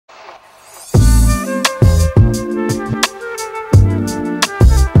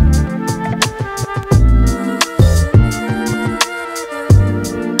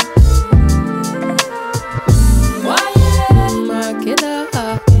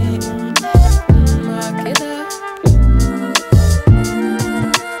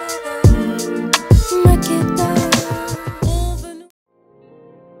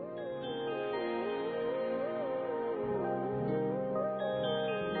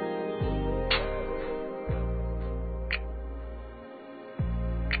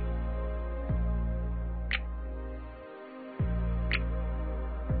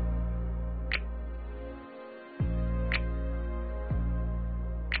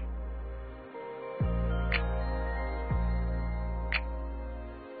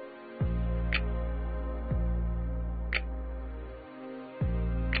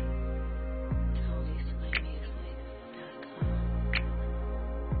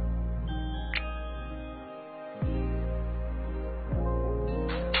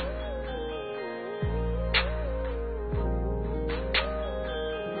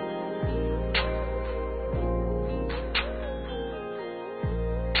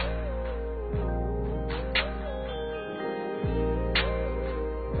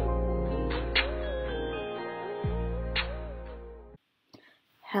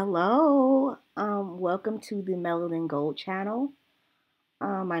Hello, welcome to the Melanin Gold channel.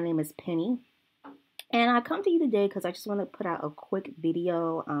 My name is Penny, and I come to you today because I just want to put out a quick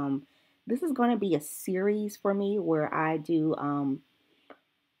video. This is going to be a series for me where I do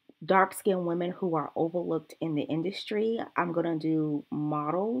dark-skinned women who are overlooked in the industry. I'm going to do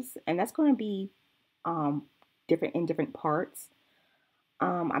models, and that's going to be um, different in different parts.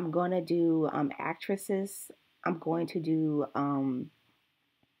 I'm going to do actresses. I'm going to do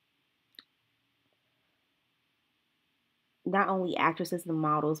not only actresses and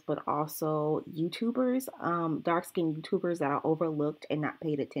models, but also YouTubers, dark skinned YouTubers that are overlooked and not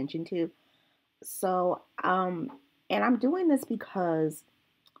paid attention to. So, and I'm doing this because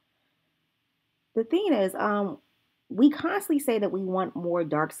the thing is, we constantly say that we want more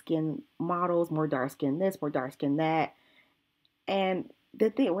dark skinned models, more dark skin this, more dark skin that. And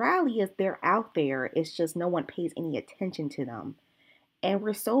the reality is they're out there. It's just no one pays any attention to them. And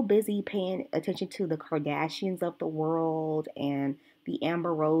we're so busy paying attention to the Kardashians of the world and the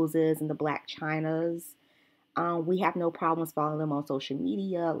Amber Roses and the Black Chinas. We have no problems following them on social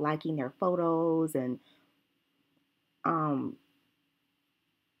media, liking their photos, and um,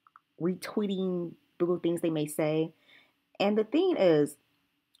 retweeting little things they may say. And the thing is,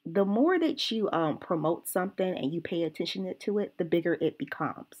 the more that you promote something and you pay attention to it, the bigger it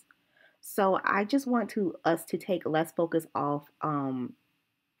becomes. So I just want to us to take less focus off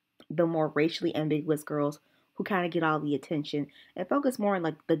the more racially ambiguous girls who kind of get all the attention and focus more on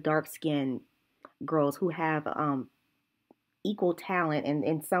like the dark skinned girls who have equal talent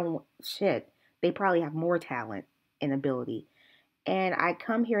and some shit they probably have more talent and ability. And I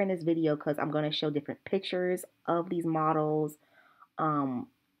come here in this video because I'm going to show different pictures of these models. um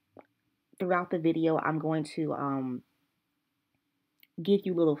Throughout the video I'm going to give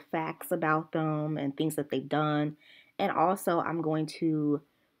you little facts about them and things that they've done, and also I'm going to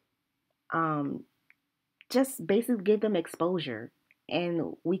um just basically give them exposure.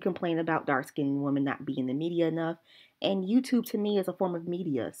 And we complain about dark skinned women not being in the media enough. And YouTube to me is a form of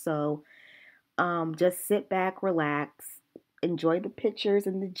media. So just sit back, relax, enjoy the pictures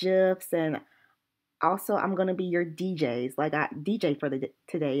and the GIFs. And also, I'm going to be your DJs. Like I DJ for the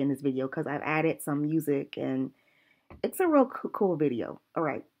today in this video because I've added some music and it's a real cool video. All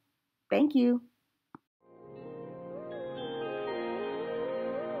right. Thank you.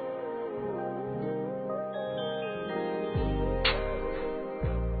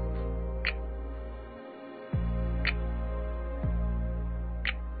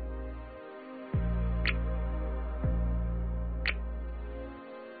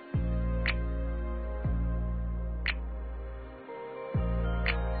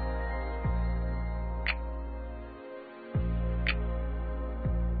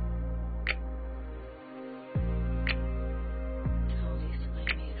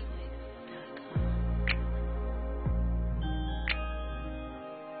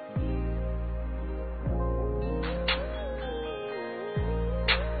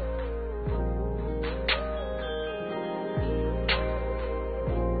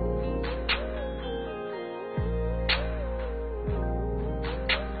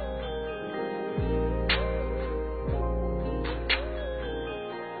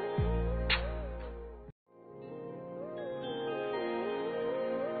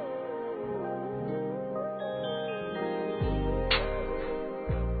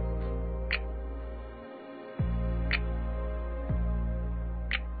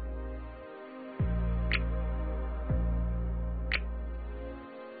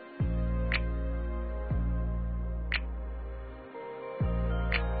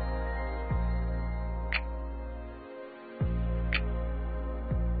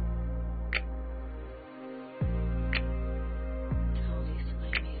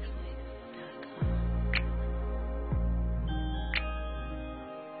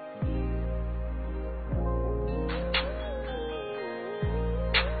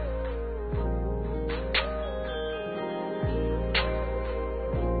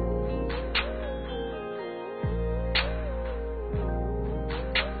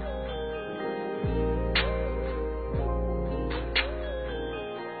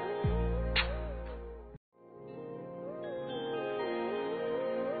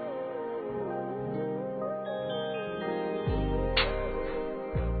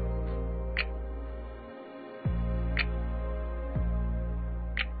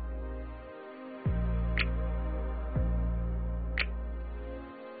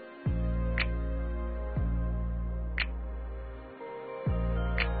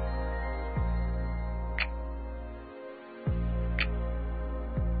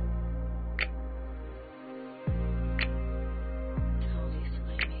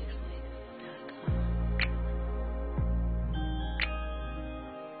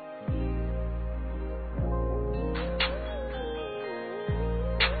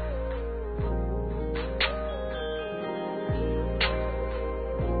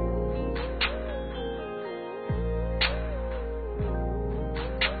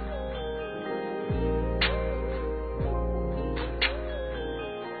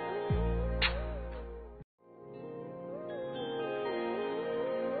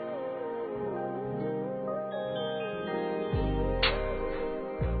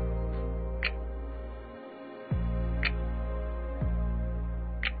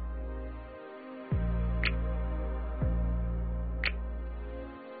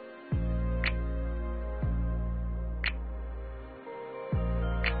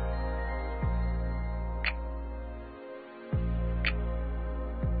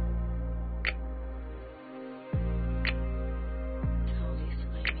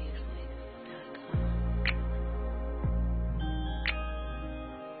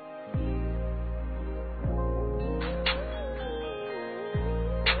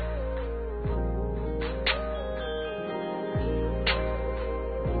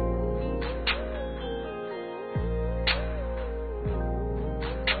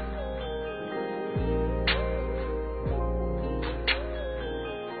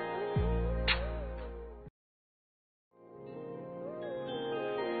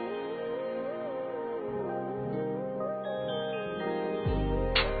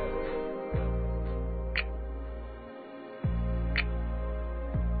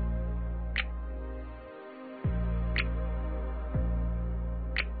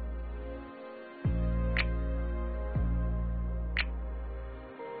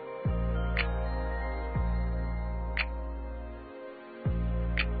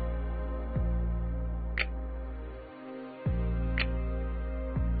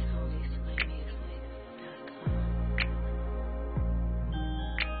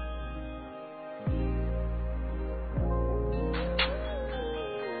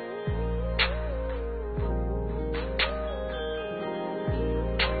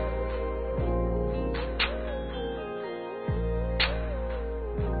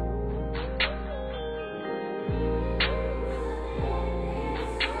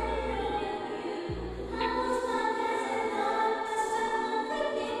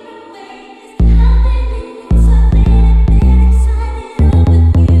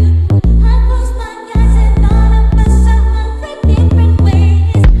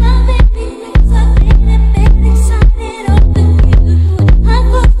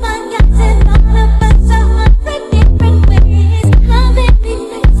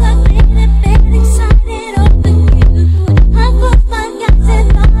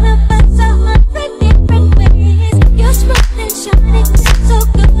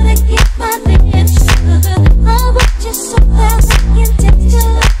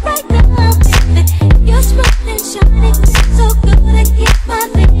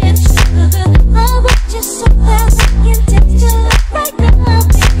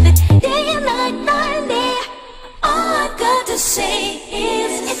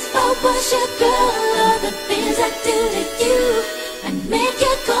 was your girl, all the things I do to you, I'd make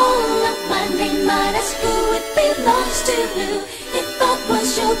you call up my name, might ask who it belongs to. If I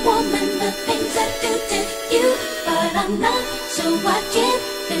was your woman, the things I do to you, but I'm not, so I can't,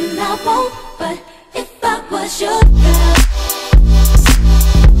 and I won't. But if I was your girl,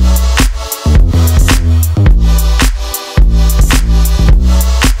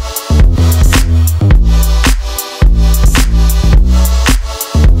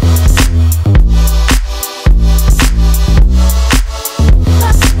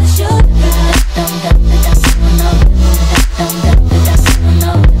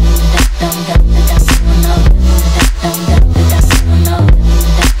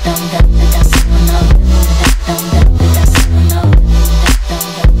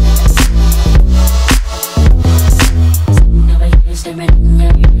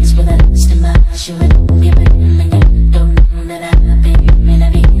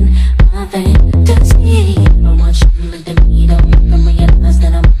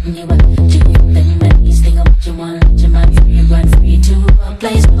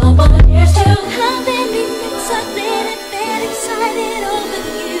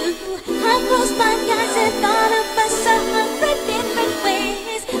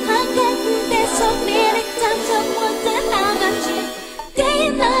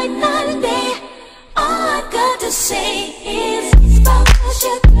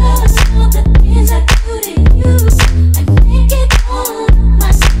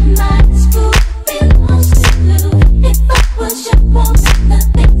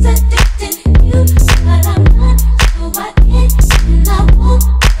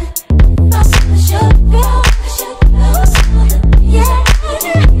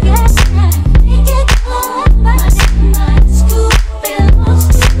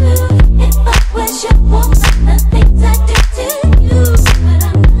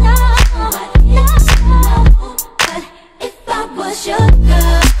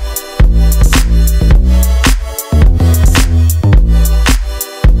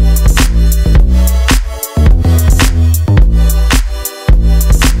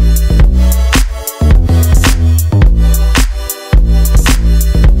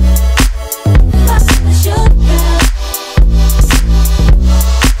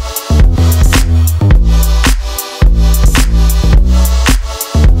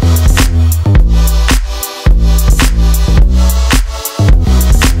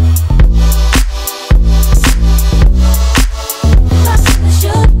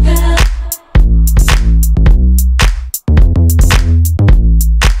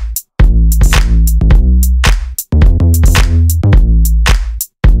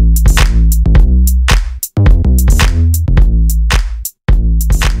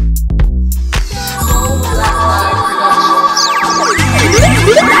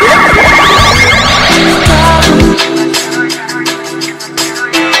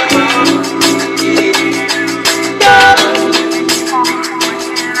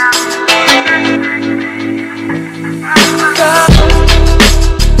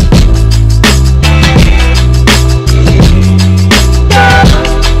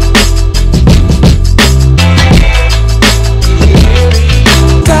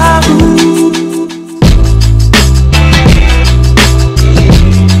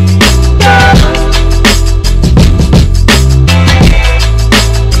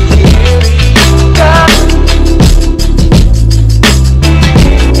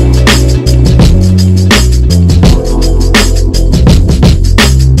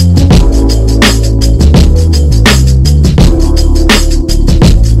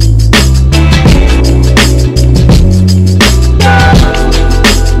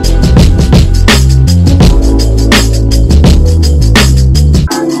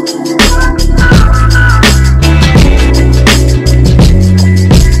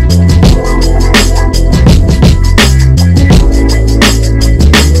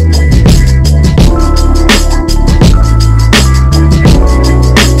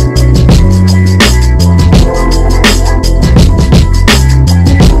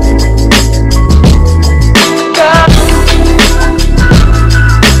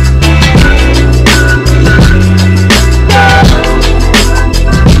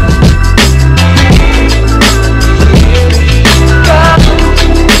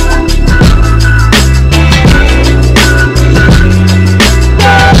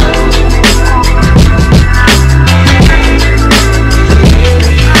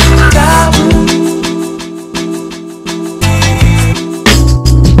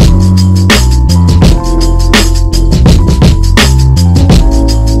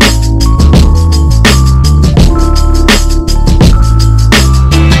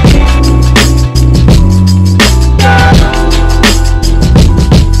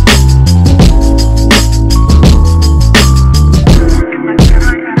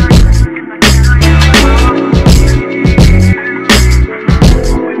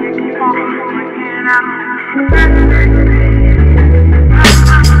 Bye.